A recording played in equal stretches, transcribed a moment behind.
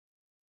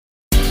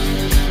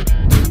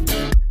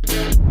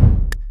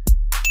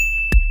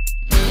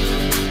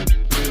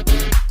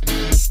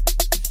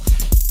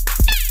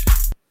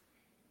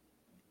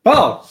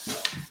Paul,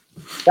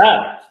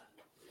 Pat,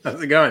 how's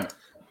it going?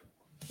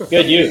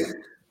 good, you?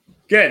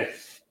 Good.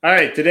 All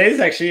right, today's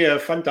actually a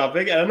fun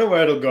topic. I don't know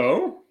where it'll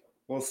go.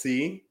 We'll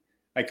see.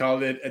 I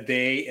called it a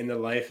day in the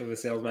life of a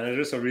sales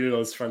manager. So really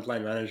those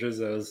frontline managers,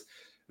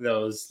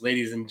 those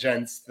ladies and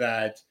gents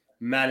that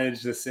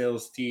manage the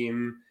sales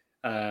team.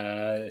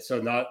 So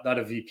not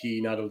a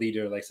VP, not a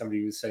leader, like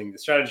somebody who's setting the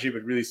strategy,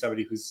 but really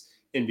somebody who's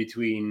in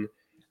between.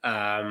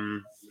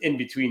 In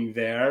between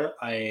there,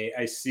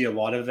 I see a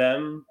lot of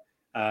them.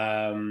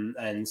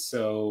 And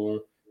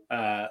so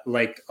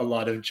like a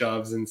lot of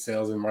jobs in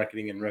sales and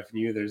marketing and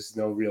revenue, there's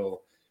no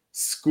real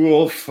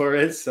school for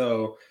it.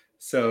 So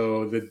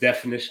the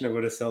definition of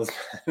what a sales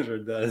manager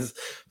does,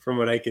 from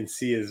what I can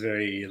see, is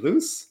very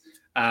loose.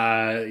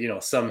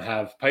 Some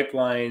have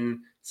pipeline,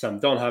 some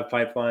don't have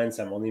pipeline,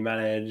 some only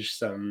manage,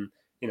 some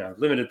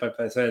limited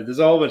pipeline. So there's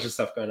a whole bunch of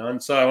stuff going on.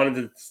 So I wanted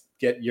to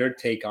get your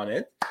take on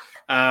it.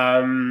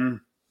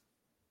 Does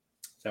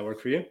that work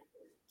for you?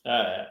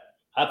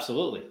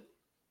 Absolutely.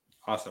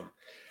 Awesome.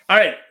 All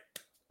right,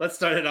 let's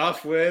start it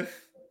off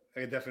with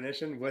a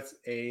definition. What's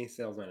a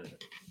sales manager?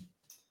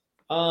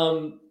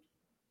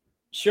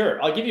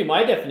 Sure. I'll give you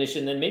my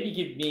definition, then maybe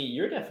give me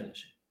your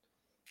definition.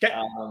 Okay.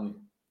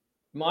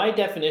 My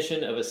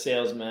definition of a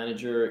sales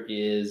manager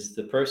is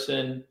the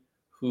person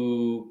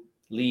who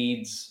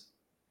leads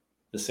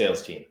the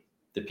sales team,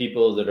 the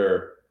people that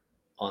are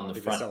on the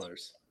front,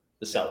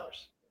 the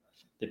sellers,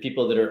 the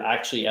people that are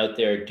actually out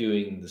there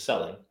doing the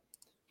selling,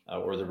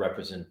 or the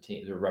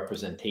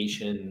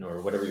representation,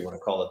 or whatever you want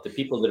to call it, the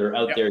people that are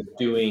out there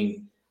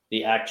doing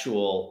the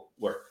actual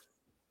work.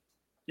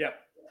 Yeah.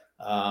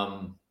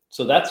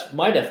 So that's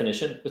my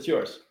definition. What's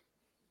yours?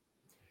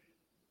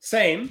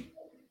 Same.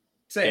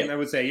 Okay. I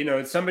would say,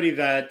 it's somebody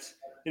that,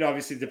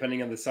 obviously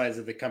depending on the size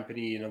of the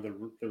company, the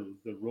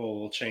role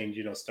will change.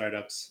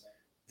 Startups,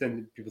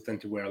 people tend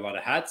to wear a lot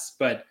of hats,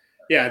 but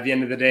yeah, at the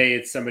end of the day,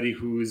 it's somebody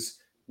who's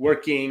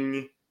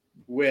working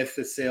with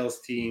the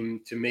sales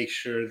team to make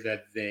sure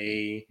that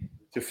to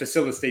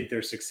facilitate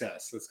their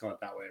success. Let's call it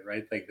that way,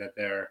 right? Like that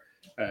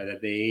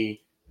they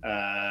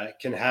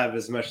can have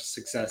as much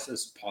success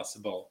as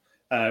possible.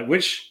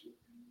 Which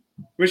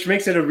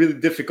makes it a really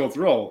difficult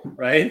role,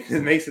 right?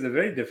 It makes it a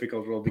very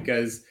difficult role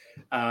because,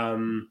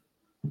 you're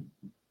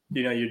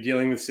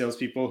dealing with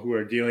salespeople who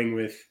are dealing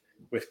with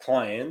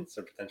clients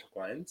or potential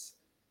clients,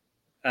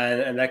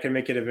 and that can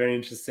make it a very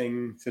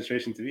interesting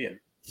situation to be in.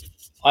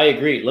 I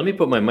agree. Let me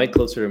put my mic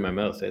closer to my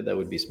mouth. That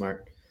would be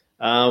smart.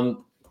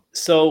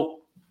 So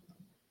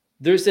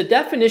there's a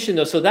definition,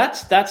 though. So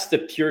that's the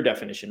pure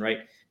definition, right?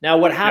 Now,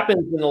 what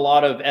happens in a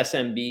lot of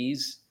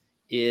SMBs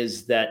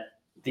is that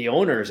the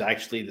owner is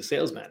actually the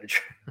sales manager.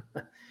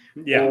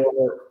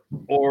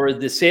 Or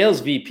the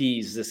sales VP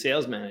is the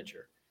sales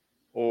manager,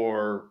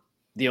 or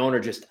the owner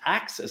just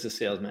acts as a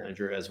sales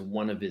manager as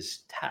one of his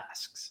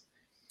tasks.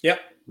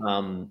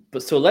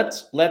 But so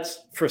let's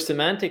for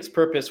semantics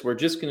purpose, we're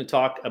just going to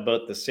talk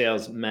about the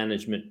sales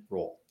management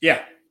role.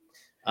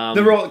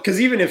 The role, because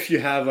even if you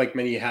have like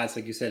many hats,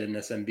 like you said, in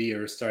SMB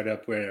or a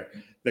startup where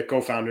the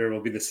co-founder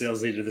will be the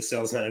sales leader, the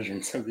sales manager,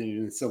 and something,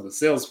 you're still the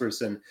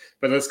salesperson.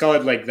 But let's call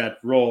it like that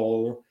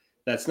role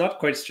that's not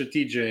quite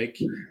strategic,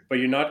 but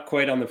you're not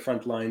quite on the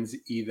front lines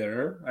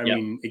either. I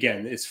mean,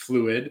 again, it's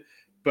fluid,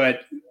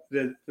 but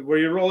where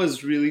your role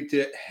is really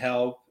to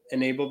help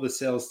enable the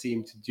sales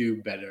team to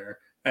do better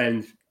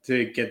and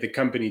to get the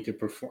company to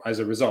perform, as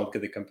a result,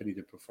 get the company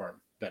to perform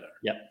better.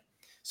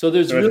 So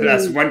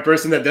that's one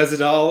person that does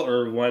it all,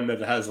 or one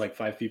that has like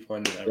 5 people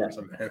under them, or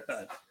something like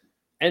that.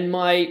 And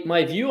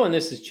my view on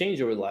this has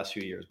changed over the last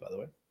few years, by the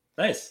way.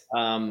 Nice.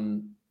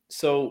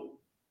 So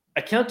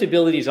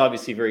accountability is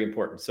obviously very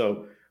important.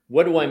 So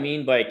what do I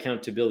mean by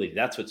accountability?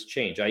 That's what's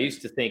changed. I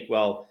used to think,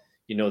 well,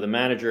 the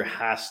manager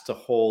has to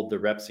hold the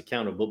reps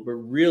accountable, but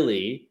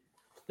really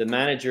the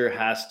manager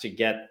has to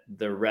get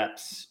the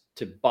reps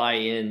to buy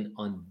in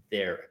on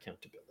their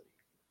accountability.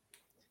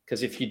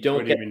 Because if you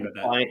don't get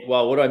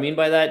what do I mean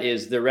by that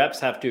is the reps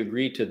have to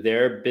agree to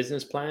their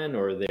business plan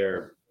or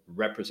their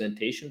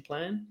representation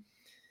plan.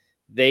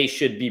 They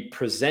should be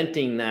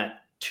presenting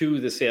that to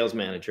the sales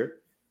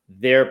manager,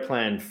 their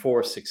plan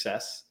for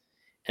success.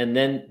 And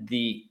then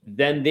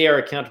they are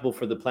accountable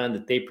for the plan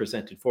that they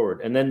presented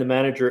forward. And then the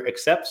manager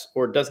accepts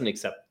or doesn't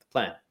accept the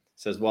plan.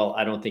 Says, well,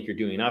 I don't think you're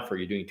doing enough, or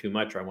you're doing too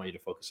much, or I want you to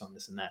focus on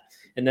this and that.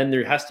 And then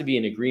there has to be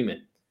an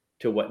agreement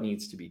to what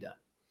needs to be done.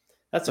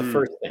 That's the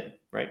first thing,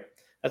 right?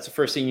 That's the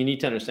first thing. You need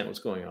to understand what's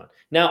going on.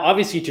 Now,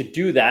 obviously, to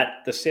do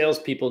that, the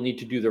salespeople need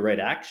to do the right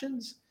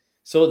actions.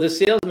 So the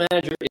sales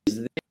manager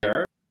is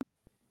there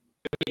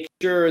to make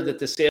sure that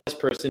the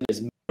salesperson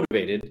is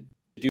motivated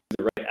to do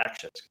the right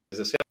actions. Because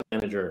the sales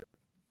manager,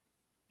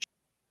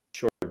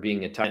 short of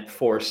being a time,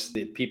 force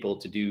the people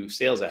to do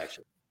sales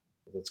action.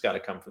 It's got to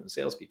come from the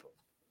salespeople.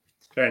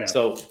 Fair enough.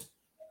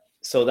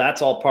 So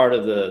that's all part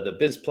of the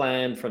biz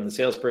plan from the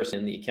salesperson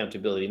and the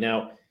accountability.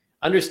 Now,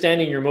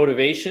 understanding your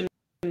motivation,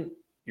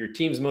 your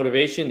team's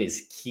motivation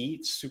is key.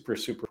 It's super,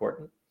 super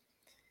important.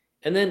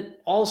 And then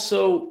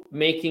also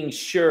making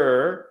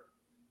sure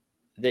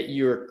that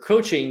you're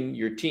coaching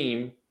your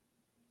team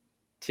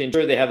to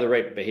ensure they have the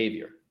right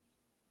behavior,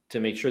 to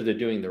make sure they're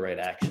doing the right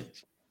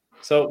actions.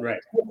 So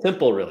it's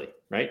simple, really,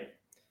 right?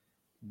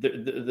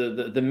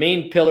 The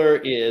main pillar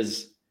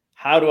is,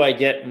 how do I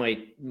get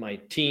my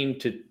team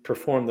to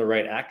perform the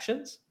right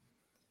actions?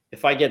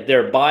 If I get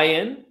their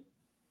buy-in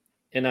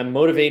and I'm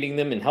motivating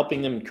them and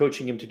helping them and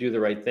coaching them to do the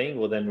right thing,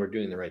 well, then we're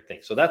doing the right thing.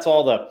 So that's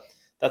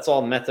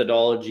all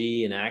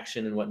methodology and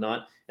action and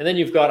whatnot. And then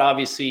you've got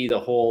obviously the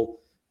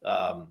whole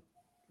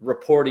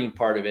reporting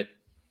part of it.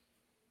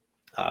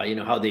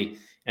 How they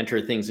enter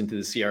things into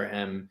the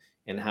CRM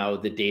and how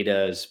the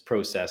data is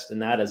processed.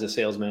 And that, as a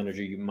sales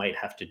manager, you might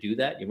have to do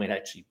that. You might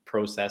actually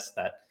process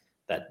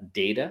that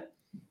data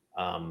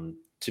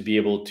to be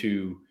able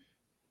to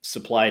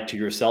supply it to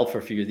yourself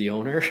if you're the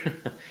owner,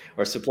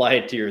 or supply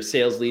it to your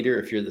sales leader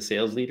if you're the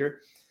sales leader.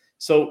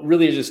 So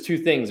really, there's just two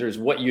things. There's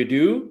what you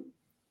do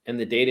and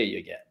the data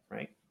you get,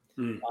 right?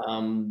 In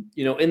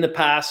the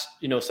past,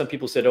 some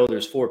people said, oh,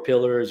 there's 4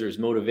 pillars. There's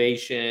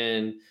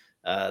motivation,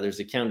 there's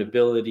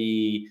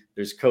accountability,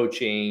 there's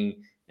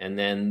coaching, and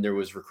then there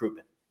was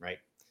recruitment, right?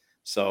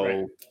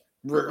 So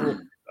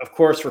of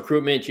course,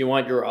 recruitment, you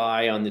want your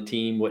eye on the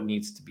team, what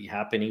needs to be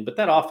happening, but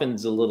that often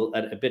is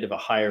at a bit of a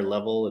higher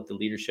level, at the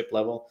leadership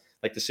level.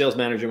 Like the sales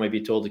manager might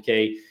be told,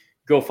 okay,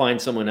 go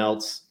find someone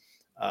else.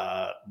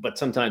 But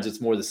sometimes it's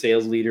more the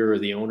sales leader or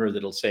the owner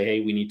that'll say,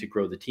 hey, we need to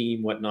grow the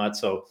team, whatnot.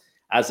 So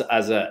as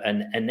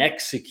an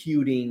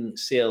executing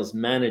sales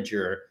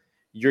manager,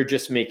 you're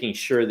just making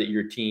sure that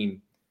your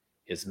team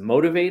is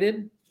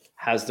motivated,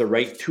 has the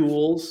right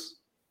tools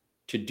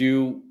to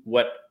do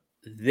what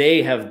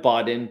they have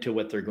bought into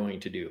what they're going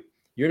to do.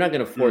 You're not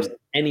going to force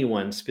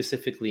anyone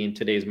specifically in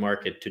today's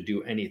market to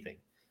do anything.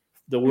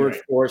 The word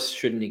force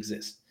shouldn't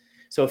exist.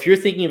 So if you're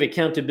thinking of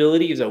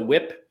accountability as a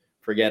whip,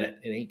 forget it.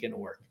 It ain't going to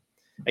work.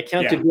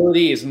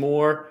 Accountability is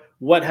more,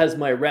 what has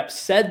my rep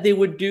said they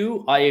would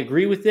do? I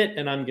agree with it,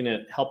 and I'm going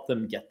to help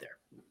them get there.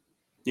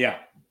 Yeah.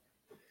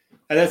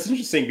 And that's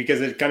interesting, because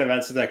it kind of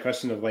answers that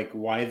question of like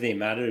why they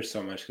matter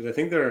so much. Because I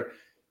think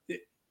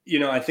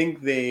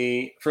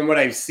from what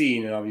I've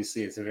seen, and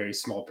obviously it's a very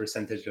small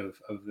percentage of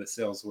the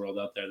sales world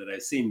out there that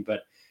I've seen,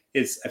 but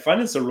I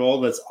find it's a role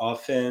that's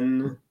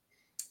often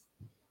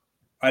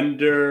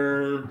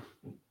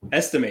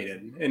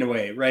underestimated in a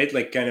way, right?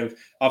 Like kind of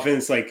often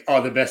it's like,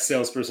 oh, the best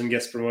salesperson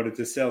gets promoted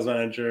to sales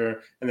manager,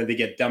 and then they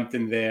get dumped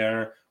in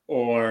there,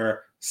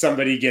 or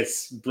somebody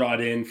gets brought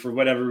in for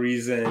whatever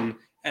reason.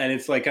 And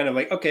it's like, kind of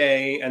like,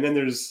 okay. And then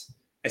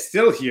I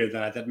still hear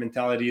that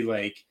mentality,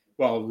 like,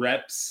 well,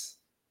 reps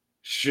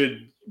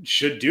should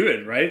do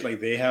it, right?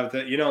 Like they have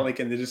that,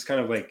 and they just kind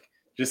of like,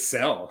 just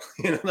sell,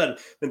 that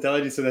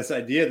mentality. So this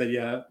idea that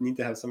you need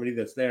to have somebody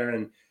that's there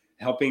and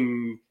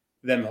helping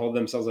them hold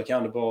themselves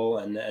accountable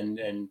and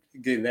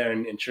getting there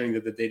and ensuring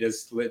that the data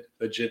is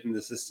legit in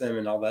the system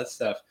and all that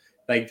stuff.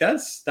 Like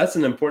that's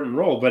an important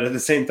role, but at the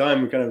same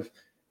time, we kind of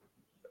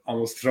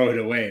almost throw it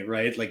away,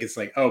 right? Like it's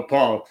like, oh,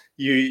 Paul,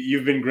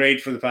 you've been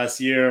great for the past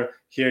year.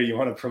 Here, you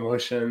want a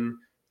promotion?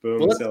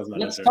 Boom, well, sales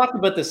manager. Let's talk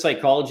about the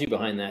psychology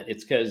behind that.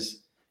 It's because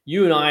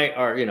you and I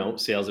are,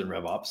 sales and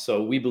rev ops.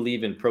 So we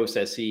believe in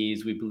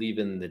processes. We believe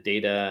in the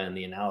data and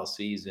the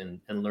analyses and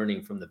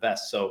learning from the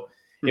best. So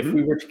if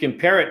we were to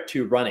compare it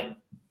to running,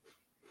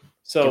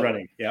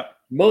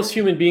 most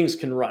human beings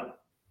can run,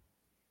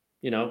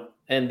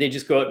 and they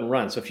just go out and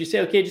run. So if you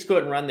say, okay, just go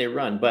out and run, they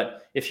run.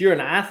 But if you're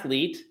an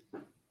athlete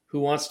who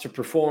wants to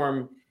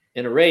perform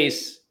in a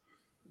race,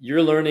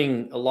 you're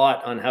learning a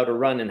lot on how to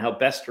run and how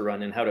best to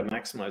run and how to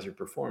maximize your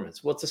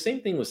performance. Well, it's the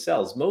same thing with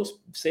sales.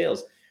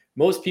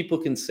 Most people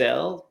can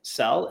sell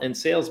and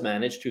sales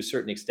manage to a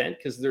certain extent,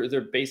 because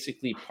they're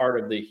basically part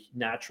of the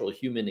natural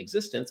human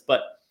existence.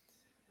 But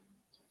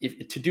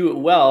to do it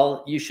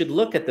well, you should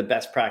look at the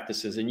best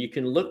practices, and you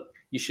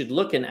should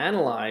look and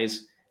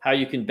analyze how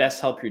you can best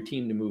help your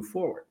team to move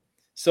forward.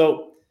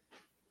 So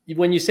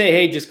when you say,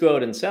 hey, just go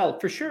out and sell,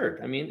 for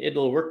sure. I mean,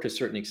 it'll work to a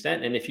certain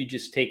extent. And if you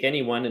just take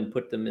anyone and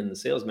put them in the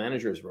sales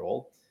manager's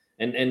role,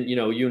 and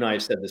you and I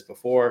have said this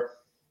before,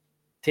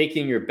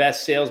 taking your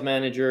best sales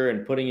manager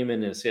and putting him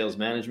in a sales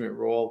management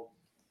role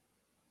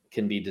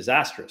can be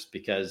disastrous,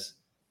 because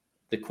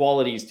the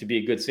qualities to be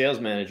a good sales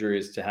manager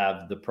is to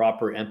have the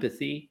proper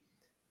empathy,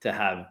 to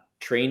have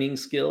training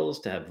skills,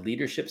 to have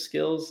leadership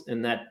skills.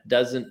 And that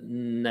doesn't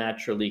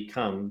naturally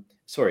come.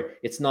 Sorry,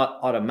 it's not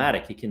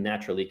automatic. It can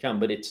naturally come,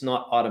 but it's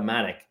not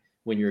automatic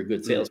when you're a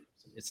good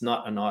salesperson. It's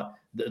not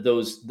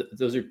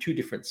those are two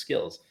different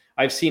skills.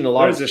 I've seen a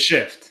lot. There's a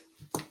shift.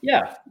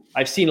 Yeah.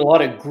 I've seen a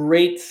lot of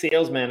great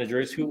sales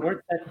managers who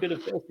weren't that good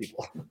of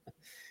salespeople.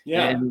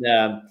 Yeah.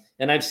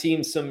 And I've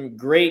seen some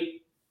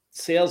great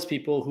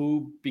salespeople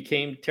who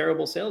became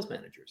terrible sales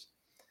managers.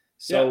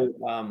 So,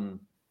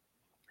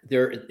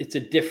 it's a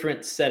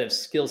different set of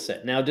skill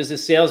set. Now, does a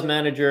sales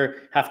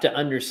manager have to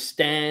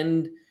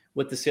understand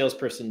what the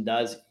salesperson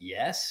does?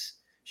 Yes.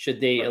 Should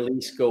they at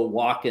least go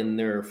walk in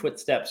their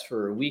footsteps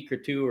for a week or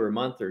two, or a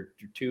month or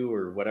two,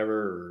 or whatever,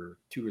 or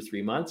 2 or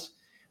 3 months?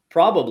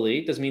 Probably.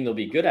 It doesn't mean they'll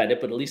be good at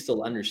it, but at least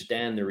they'll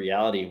understand the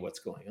reality of what's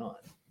going on.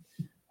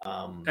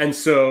 And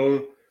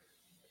so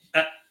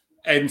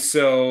And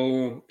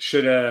so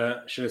should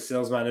a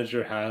sales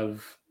manager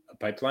have a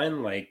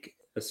pipeline, like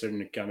a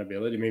certain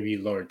accountability, maybe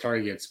lower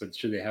targets, but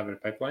should they have a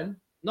pipeline?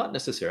 Not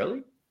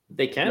necessarily.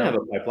 They can No. have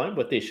a pipeline,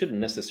 but they shouldn't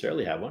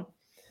necessarily have one.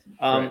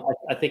 Right.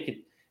 I think it,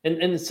 and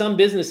in some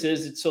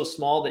businesses, it's so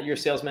small that your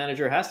sales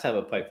manager has to have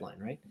a pipeline,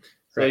 right?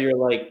 So Right. you're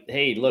like,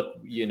 hey, look,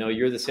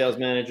 you're the sales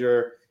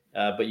manager,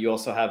 but you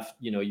also have,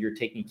 you're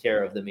taking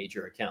care of the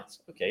major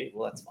accounts. Okay,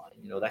 well, that's fine.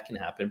 That can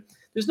happen.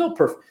 There's no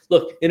perfect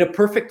look. In a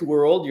perfect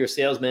world, your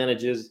sales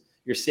manager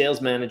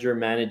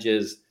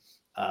manages,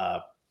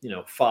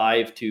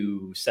 5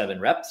 to 7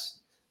 reps.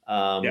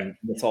 Yeah.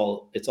 It's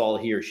all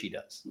he or she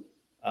does.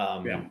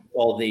 Yeah.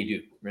 All they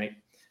do, right?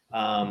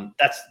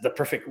 That's the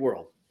perfect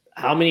world.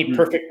 How many Mm.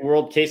 perfect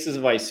world cases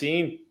have I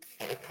seen?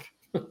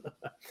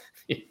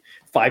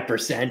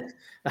 5%.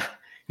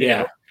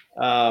 Yeah.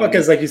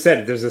 Because like you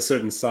said, there's a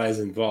certain size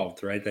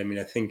involved, right? I mean,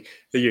 I think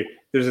that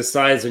there's a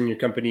size in your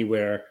company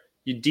where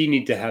you do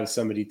need to have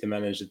somebody to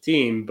manage the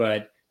team,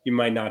 but you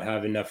might not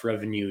have enough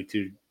revenue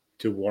to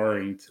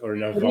warrant or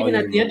enough But even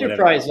at volume the or whatever.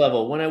 enterprise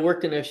level, when I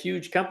worked in a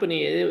huge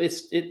company,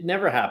 it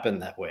never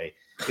happened that way.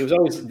 It was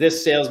always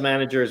this sales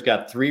manager's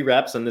got 3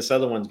 reps and this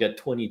other one's got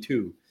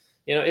 22.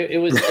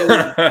 It was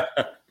never,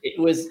 it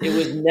was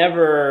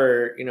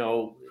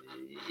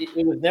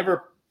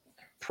never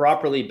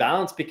properly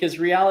balanced because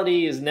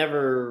reality is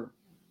never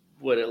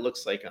what it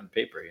looks like on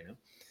paper.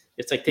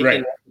 It's like taking Right.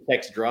 an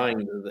architect's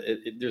drawing.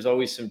 There's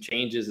always some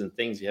changes and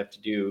things you have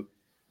to do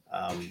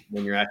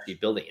when you're actually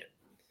building it,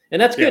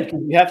 and that's good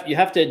because you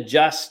have to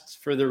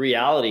adjust for the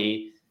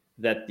reality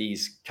that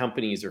these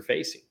companies are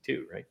facing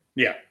too, right?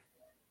 Yeah.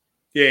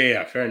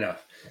 Fair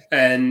enough.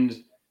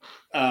 And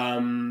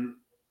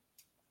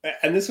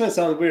this might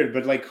sound weird,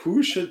 but like,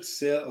 who should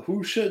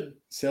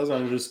sales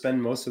managers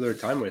spend most of their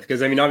time with?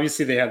 Because I mean,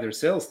 obviously they have their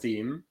sales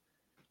team,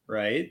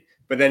 right?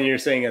 But then you're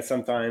saying that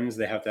sometimes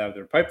they have to have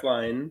their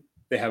pipeline.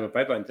 They have a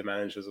pipeline to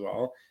manage as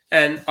well,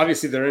 and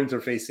obviously they're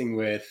interfacing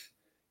with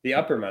the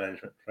upper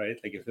management, right?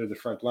 Like if they're the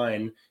front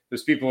line,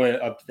 there's people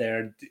up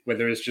there,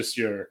 whether it's just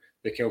the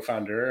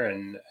co-founder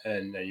and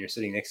you're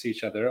sitting next to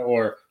each other,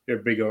 or you're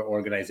a bigger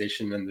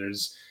organization and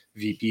there's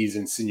VPs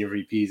and senior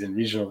VPs and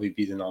regional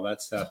VPs and all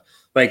that stuff.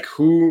 Like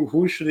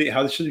how should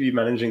they be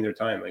managing their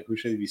time? Like who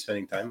should they be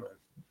spending time with?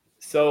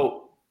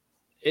 So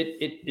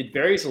it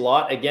varies a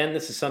lot. Again,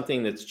 this is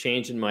something that's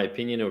changed in my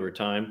opinion over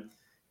time.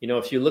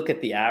 If you look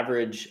at the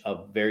average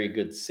of very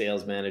good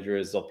sales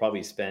managers, they'll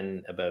probably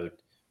spend about,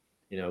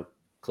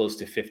 close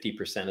to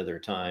 50% of their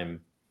time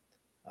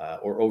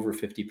or over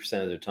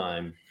 50% of their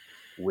time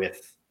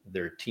with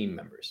their team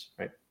members,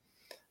 right?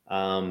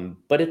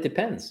 But it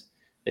depends.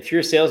 If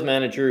you're a sales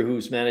manager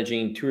who's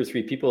managing 2 or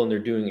 3 people and they're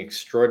doing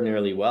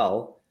extraordinarily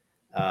well,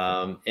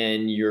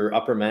 and your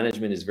upper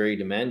management is very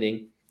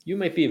demanding, you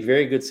might be a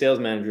very good sales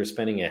manager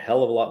spending a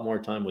hell of a lot more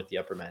time with the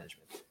upper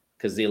management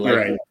because they like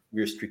Right.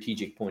 your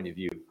strategic point of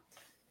view.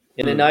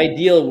 In an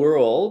ideal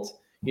world,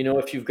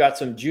 if you've got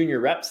some junior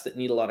reps that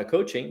need a lot of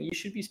coaching, you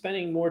should be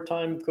spending more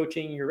time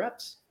coaching your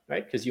reps,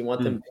 right? Because you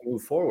want them to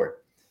move forward.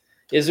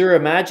 Is there a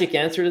magic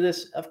answer to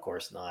this? Of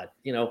course not.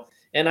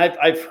 And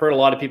I've heard a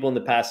lot of people in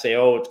the past say,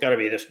 "Oh, it's got to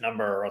be this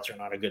number, or else you're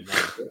not a good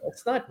manager."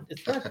 It's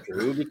not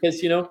true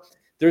because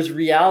there's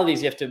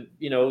realities you have to.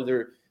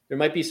 There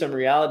might be some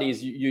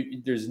realities.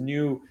 There's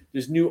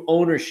new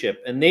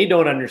ownership, and they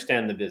don't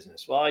understand the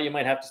business. Well, you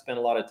might have to spend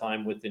a lot of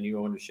time with the new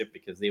ownership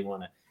because they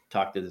want to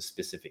talk to the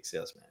specific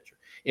sales manager.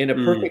 In a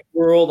perfect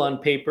world, on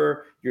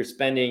paper, you're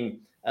spending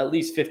at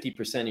least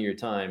 50% of your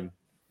time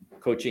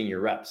coaching your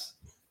reps.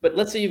 But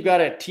let's say you've got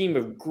a team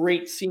of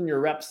great senior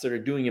reps that are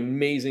doing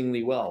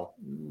amazingly well.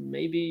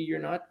 Maybe you're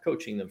not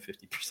coaching them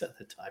 50% of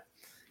the time.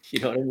 You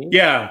know what I mean?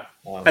 Yeah.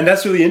 And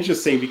that's really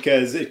interesting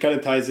because it kind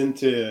of ties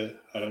into,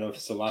 I don't know if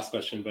it's the last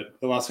question, but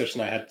the last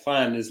question I had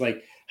planned is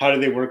like, how do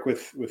they work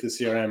with the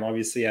CRM?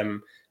 Obviously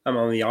I'm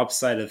on the ops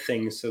side of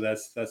things. So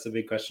that's a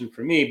big question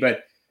for me,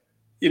 but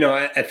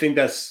I think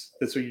that's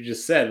what you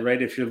just said,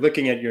 right? If you're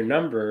looking at your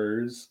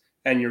numbers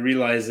and you're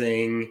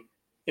realizing,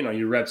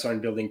 your reps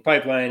aren't building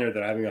pipeline or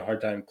they're having a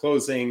hard time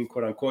closing,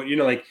 quote unquote,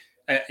 you're like,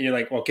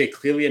 okay,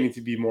 clearly I need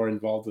to be more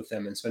involved with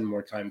them and spend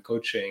more time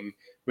coaching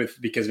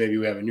because maybe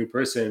we have a new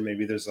person,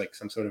 maybe there's like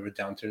some sort of a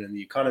downturn in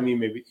the economy,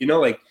 maybe,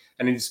 like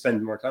I need to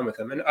spend more time with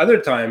them. And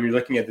other time you're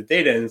looking at the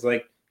data and it's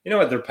like,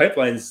 their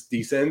pipeline's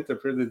decent, they're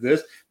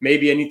this,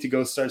 maybe I need to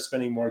go start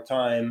spending more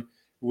time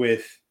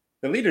with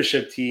the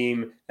leadership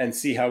team and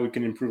see how we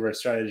can improve our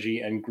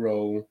strategy and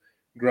grow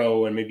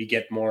and maybe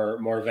get more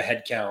of a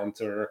head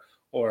count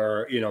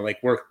or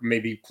like work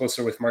maybe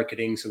closer with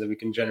marketing so that we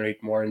can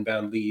generate more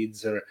inbound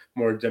leads or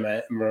more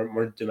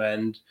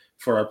demand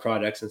for our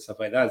products and stuff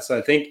like that. So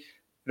I think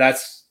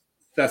that's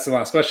the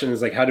last question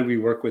is like, how do we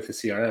work with the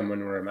CRM when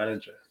we're a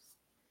manager?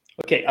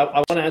 Okay, I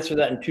want to answer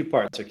that in 2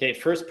 parts. Okay,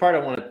 first part I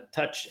want to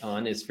touch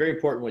on is very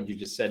important. What you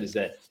just said is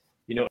that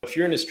if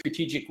you're in a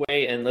strategic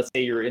way and let's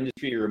say your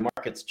industry or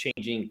market's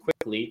changing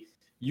quickly,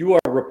 you are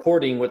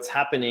reporting what's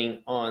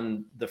happening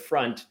on the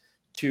front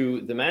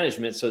to the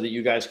management so that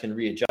you guys can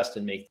readjust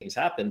and make things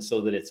happen so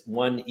that it's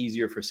one,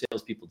 easier for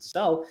salespeople to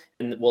sell,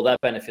 and well,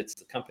 that benefits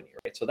the company,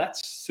 right? So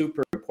that's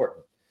super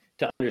important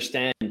to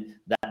understand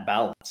that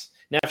balance.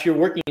 Now, if you're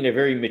working in a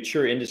very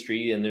mature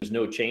industry and there's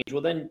no change,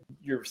 well, then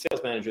your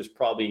sales manager is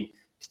probably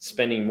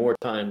spending more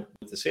time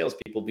with the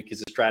salespeople because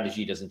the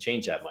strategy doesn't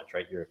change that much,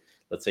 right?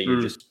 Let's say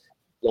you're just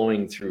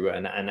flowing through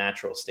a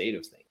natural state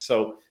of things.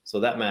 So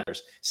that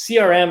matters.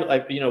 CRM,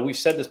 like, we've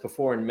said this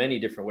before in many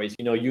different ways.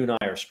 You and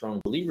I are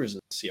strong believers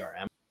in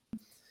CRM.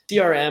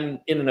 CRM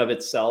in and of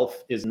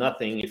itself is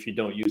nothing if you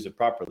don't use it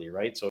properly,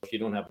 right? So if you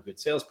don't have a good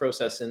sales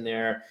process in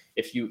there,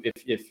 if you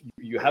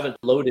haven't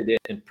loaded it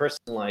and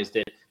personalized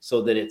it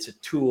so that it's a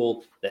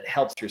tool that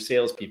helps your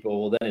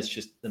salespeople, well, then it's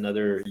just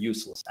another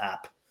useless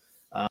app.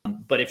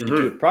 But if you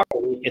do it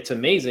properly, it's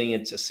amazing.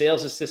 It's a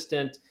sales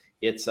assistant.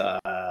 It's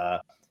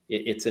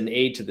an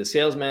aid to the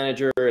sales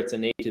manager. It's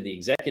an aid to the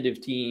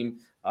executive team.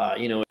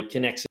 It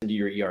connects into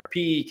your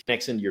ERP,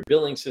 connects into your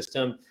billing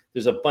system.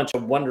 There's a bunch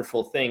of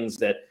wonderful things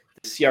that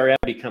the CRM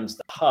becomes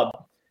the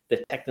hub,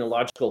 the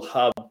technological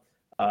hub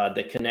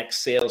that connects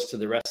sales to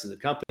the rest of the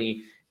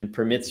company and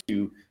permits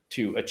you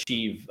to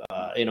achieve,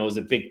 is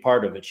a big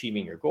part of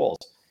achieving your goals.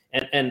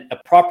 And a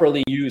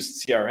properly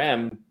used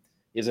CRM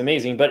is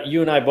amazing. But you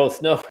and I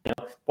both know,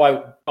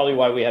 probably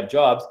why we have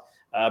jobs.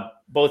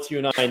 Both you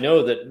and I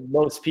know that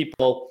most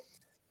people,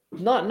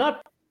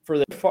 not for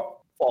their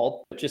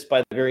fault, but just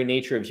by the very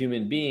nature of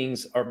human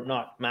beings, are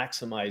not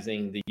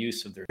maximizing the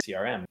use of their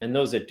CRM. And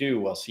those that do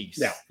will see,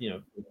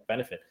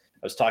 benefit. I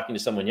was talking to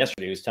someone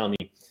yesterday who was telling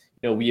me,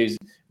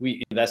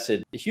 we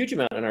invested a huge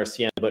amount in our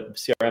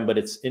CRM, but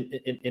it's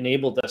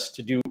enabled us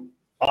to do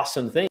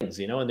awesome things,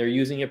 and they're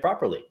using it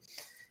properly.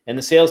 And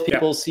the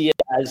salespeople see it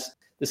as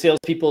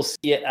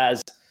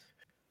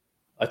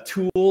a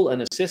tool,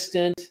 an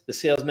assistant. The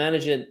sales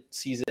management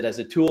sees it as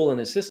a tool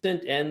and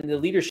assistant, and the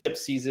leadership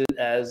sees it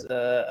as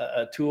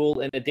a tool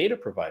and a data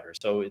provider.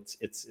 So it's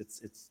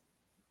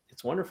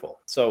wonderful.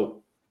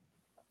 So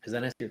does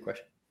that answer your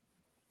question?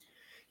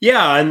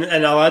 Yeah,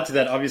 and I'll add to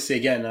that. Obviously,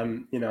 again,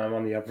 I'm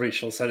on the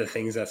operational side of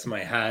things. That's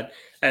my hat,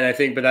 and I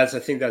think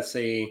that's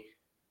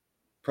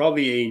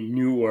probably a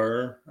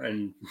newer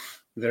and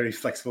very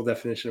flexible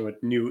definition of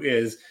what new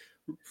is.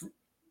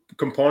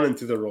 Component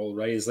to the role,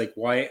 right? Is like,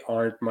 why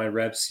aren't my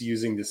reps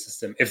using the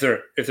system? If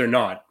they're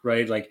not,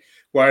 right? Like,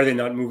 why are they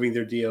not moving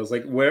their deals?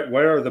 Like,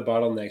 where are the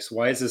bottlenecks?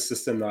 Why is the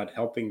system not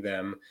helping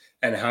them?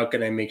 And how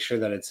can I make sure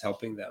that it's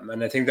helping them?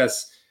 And I think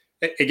that's,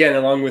 again,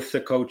 along with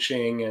the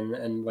coaching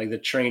and like the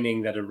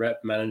training that a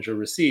rep manager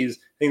receives,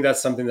 I think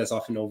that's something that's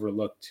often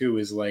overlooked too,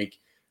 is like,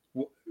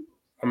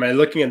 am I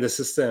looking at the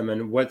system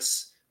and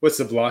what's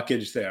the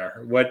blockage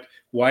there?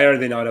 Why are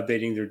they not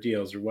updating their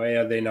deals? Or why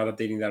are they not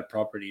updating that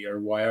property? Or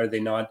why are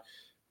they not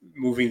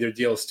moving their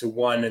deals to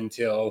one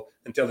until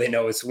they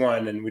know it's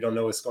one and we don't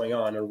know what's going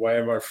on? Or why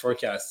are our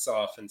forecasts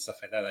off and stuff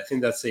like that? I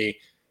think that's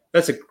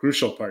a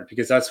crucial part,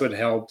 because that's what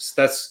helps.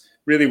 That's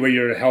really where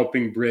you're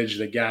helping bridge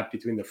the gap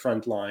between the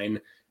front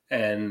line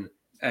and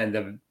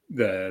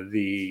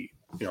the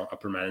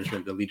upper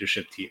management, the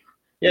leadership team.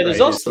 Yeah,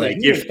 there's also like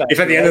if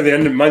at the end of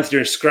the month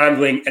you're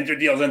scrambling, enter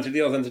deals,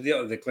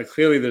 like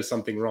clearly there's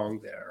something wrong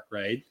there,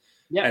 right?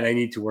 Yeah, and I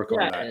need to work on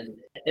that.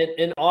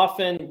 And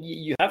often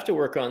you have to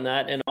work on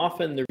that. And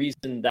often the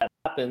reason that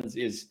happens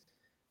is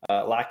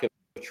lack of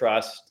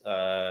trust,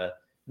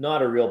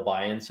 not a real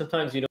buy-in.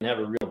 Sometimes you don't have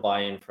a real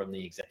buy-in from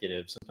the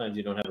executive. Sometimes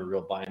you don't have a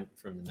real buy-in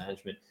from the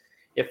management.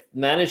 If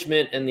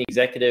management and the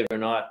executive are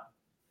not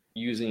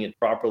using it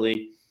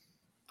properly,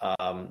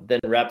 then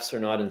reps are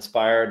not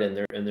inspired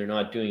and they're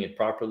not doing it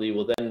properly.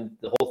 Well, then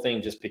the whole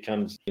thing just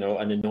becomes,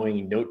 an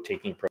annoying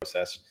note-taking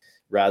process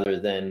rather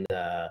than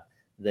a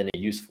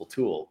useful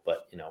tool.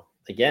 But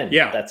again,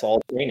 that's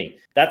all training.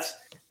 That's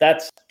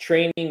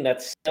training.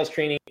 That's sales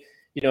training.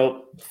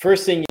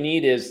 First thing you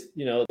need is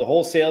the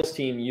whole sales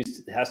team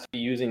has to be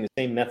using the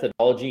same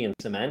methodology and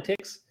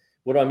semantics.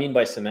 What do I mean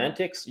by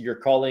semantics? You're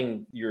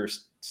calling your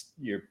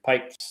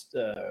pipe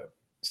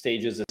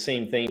stages the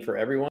same thing for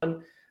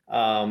everyone.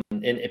 And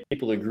if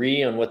people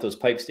agree on what those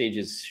pipe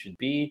stages should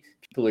be,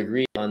 people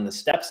agree on the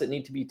steps that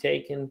need to be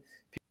taken,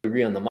 people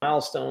agree on the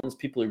milestones,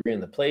 people agree on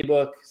the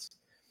playbooks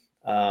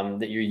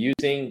that you're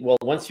using. Well,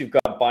 once you've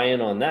got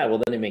buy-in on that,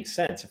 well, then it makes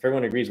sense. If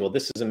everyone agrees, well,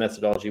 this is a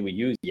methodology we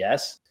use,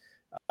 yes.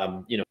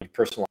 You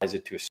personalize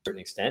it to a certain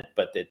extent,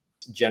 but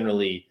it's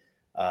generally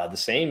the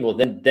same. Well,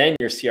 then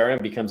your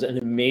CRM becomes an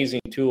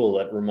amazing tool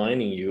at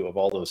reminding you of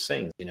all those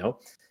things.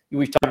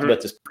 We've talked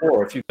about this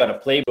before. If you've got a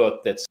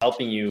playbook that's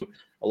helping you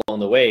along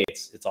the way,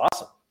 it's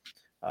awesome.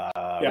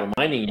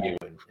 Reminding you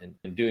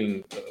and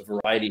doing a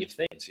variety of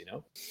things,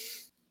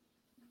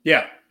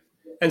 Yeah.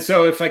 And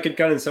so if I could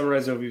kind of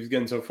summarize what we've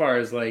gotten so far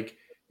is like,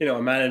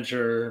 a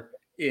manager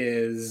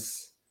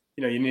is,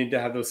 you need to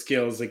have those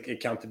skills like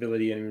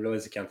accountability, and we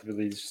realize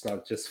accountability is just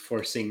not just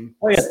forcing.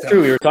 Oh, yeah, it's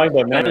true. We were talking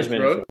about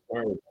management.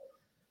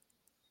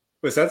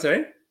 What's that,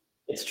 sorry?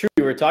 It's true.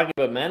 We were talking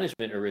about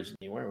management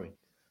originally, weren't we?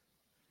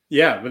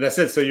 Yeah, but that's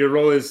it. So your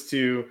role is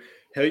to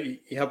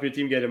help your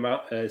team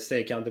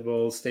stay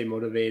accountable, stay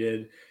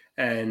motivated,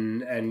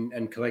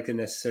 and collect the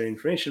necessary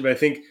information. But I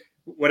think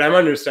what I'm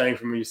understanding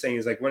from what you're saying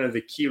is like one of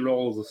the key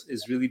roles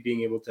is really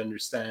being able to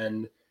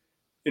understand,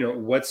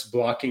 what's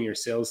blocking your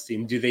sales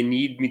team. Do they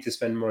need me to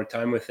spend more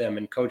time with them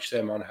and coach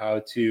them on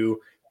how to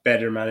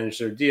better manage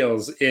their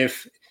deals?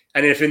 If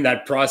in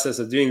that process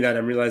of doing that,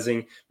 I'm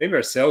realizing maybe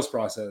our sales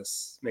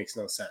process makes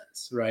no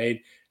sense,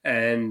 right?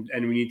 And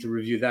we need to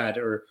review that,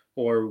 or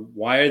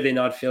why are they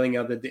not filling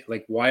out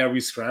like why are we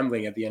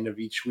scrambling at the end of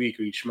each week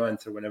or each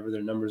month or whenever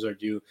their numbers are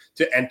due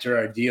to enter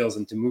our deals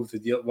and to move the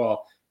deal?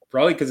 Well,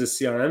 probably because the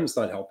CRM is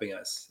not helping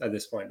us at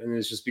this point, and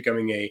it's just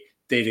becoming a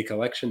data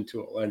collection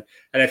tool. And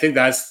I think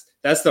that's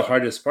the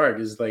hardest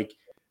part, is like,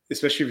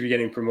 especially if you're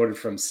getting promoted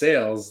from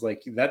sales,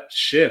 like that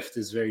shift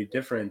is very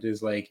different.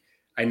 Is like,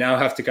 I now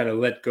have to kind of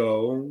let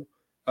go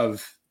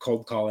of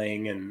cold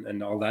calling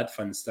and all that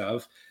fun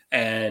stuff,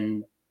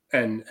 and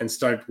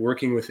start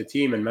working with the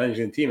team and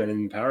managing the team and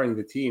empowering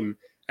the team.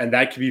 And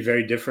that could be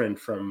very different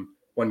from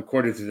one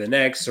quarter to the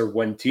next, or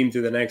one team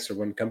to the next, or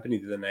one company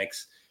to the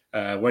next.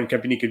 One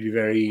company could be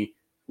very,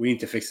 we need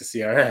to fix the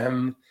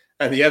CRM.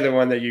 And the other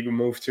one that you can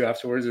move to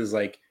afterwards is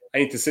like, I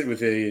need to sit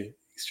with a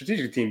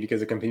strategic team because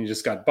the company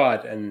just got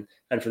bought. And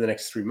for the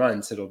next 3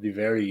 months, it'll be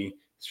very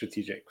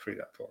strategic, for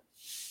example.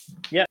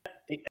 Yeah,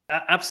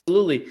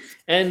 absolutely.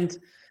 And,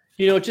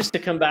 just to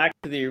come back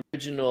to the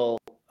original,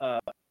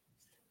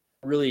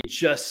 really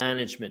just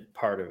management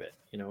part of it,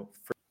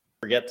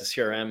 forget the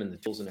CRM and the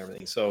tools and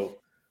everything. So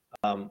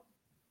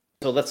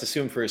let's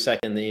assume for a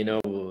second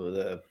that,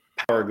 the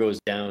power goes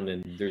down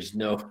and there's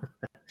no,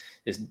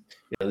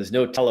 there's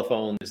no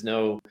telephone, there's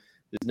no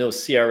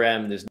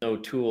CRM, there's no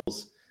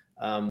tools.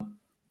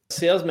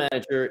 Sales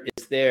manager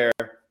is there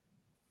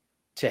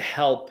to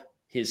help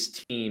his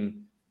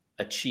team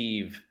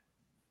achieve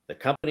the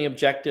company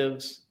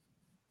objectives,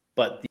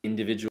 but the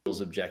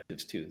individual's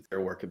objectives too,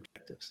 their work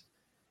objectives.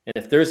 And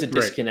if there's a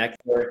disconnect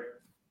there,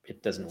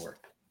 it doesn't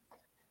work.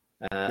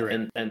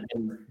 And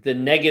the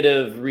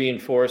negative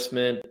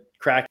reinforcement,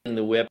 cracking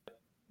the whip,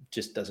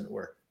 just doesn't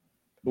work.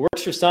 It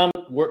works for some,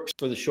 works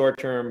for the short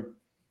term,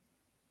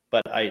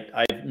 but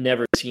I've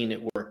never seen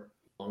it work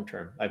long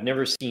term. I've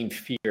never seen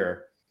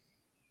fear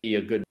be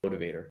a good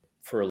motivator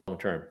for a long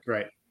term.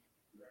 Right.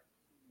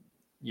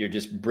 You're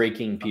just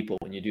breaking people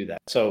when you do that.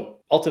 So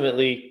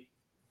ultimately,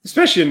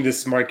 especially in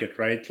this market,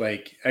 right?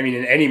 Like, I mean,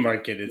 in any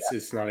market,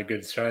 it's not a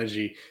good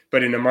strategy,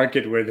 but in a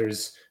market where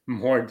there's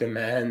more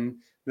demand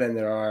than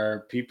there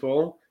are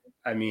people,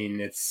 I mean,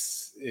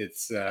 it's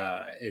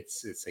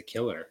a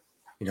killer,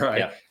 and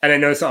I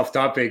know it's off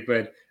topic,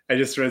 but I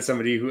just read a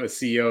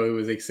CEO who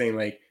was like saying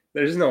like,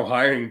 there's no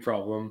hiring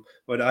problem.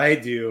 What I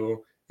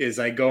do is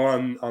I go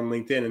on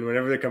LinkedIn, and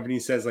whenever the company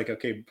says like,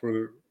 okay,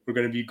 we're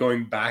going to be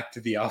going back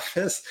to the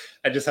office,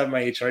 I just have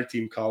my HR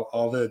team call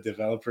all the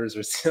developers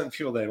or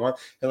people that I want.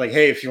 They're like,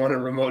 hey, if you want a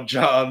remote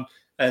job,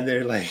 and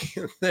they're like,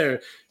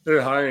 their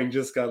hiring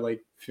just got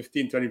like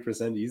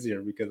 15-20%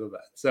 easier because of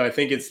that. So I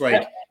think it's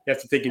like, you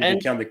have to take into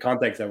account the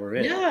context that we're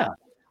in. Yeah.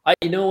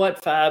 You know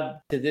what, Fab,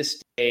 to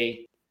this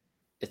day,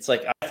 it's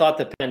like, I thought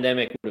the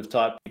pandemic would have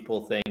taught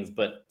people things,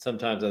 but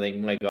sometimes I think,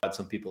 my God,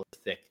 some people are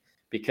thick,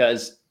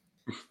 because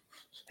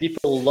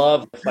people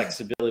love the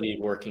flexibility of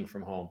working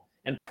from home,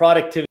 and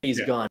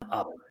productivity's gone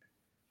up.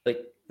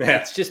 Like,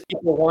 it's just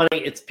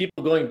it's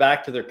people going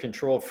back to their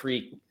control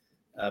freak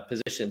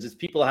positions. It's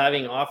people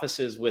having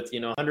offices with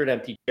 100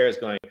 empty chairs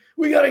going,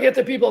 we got to get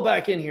the people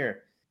back in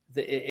here.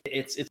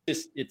 It's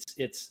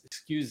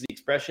excuse the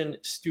expression,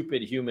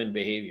 stupid human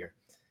behavior.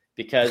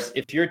 Because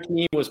if your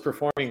team was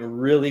performing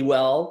really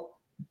well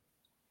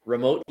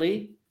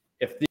remotely,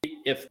 if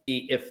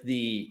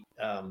the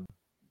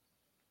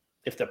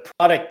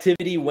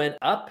productivity went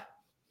up,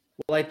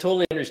 well, I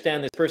totally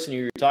understand this person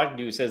you're talking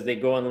to who says they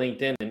go on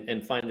LinkedIn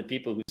and find the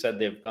people who said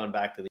they've gone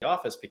back to the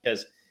office,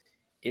 because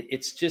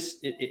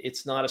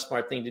it's not a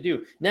smart thing to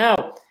do.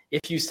 Now,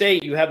 if you say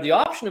you have the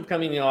option of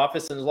coming to the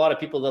office, and there's a lot of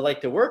people that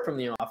like to work from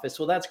the office,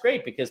 well, that's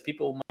great, because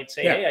people might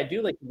say, hey, I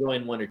do like to go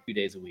in 1 or 2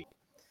 days a week.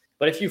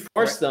 But if you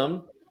force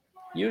them,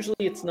 usually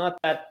it's not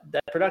that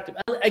productive.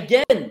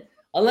 Again,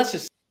 unless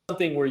it's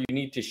something where you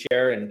need to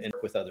share and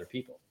work with other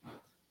people.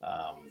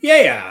 I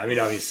mean,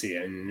 obviously,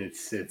 and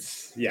it's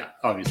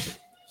obviously.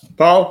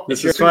 Paul,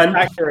 this is fun.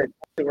 It's hard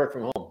to work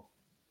from home.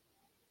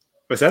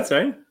 What's that,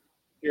 sorry? If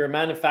you're a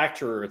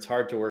manufacturer, it's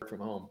hard to work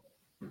from home.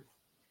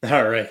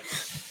 All right.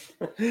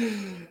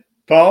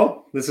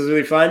 Paul, this was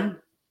really fun.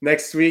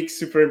 Next week,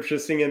 super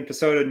interesting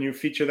episode, a new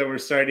feature that we're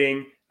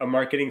starting, a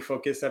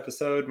marketing-focused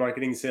episode,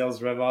 marketing, sales,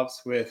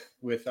 RevOps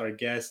with our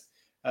guest,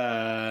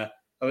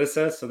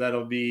 Alyssa. So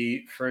that'll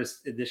be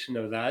first edition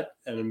of that,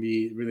 and I'll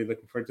be really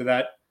looking forward to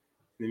that.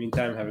 In the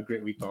meantime, have a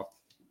great week, Paul.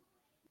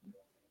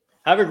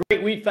 Have a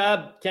great week,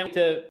 Fab. Can't wait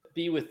to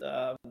be with,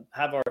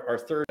 have our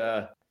third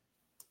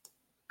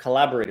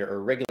collaborator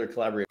or regular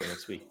collaborator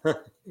next week.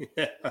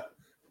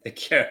 Take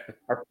care.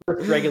 Our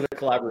first regular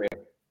collaborator.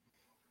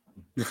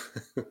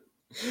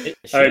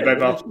 All right, bye,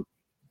 Paul.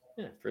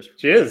 Yeah, first.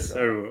 She is,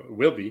 or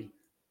will be.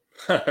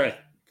 All right,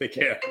 take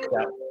care.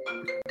 Yeah.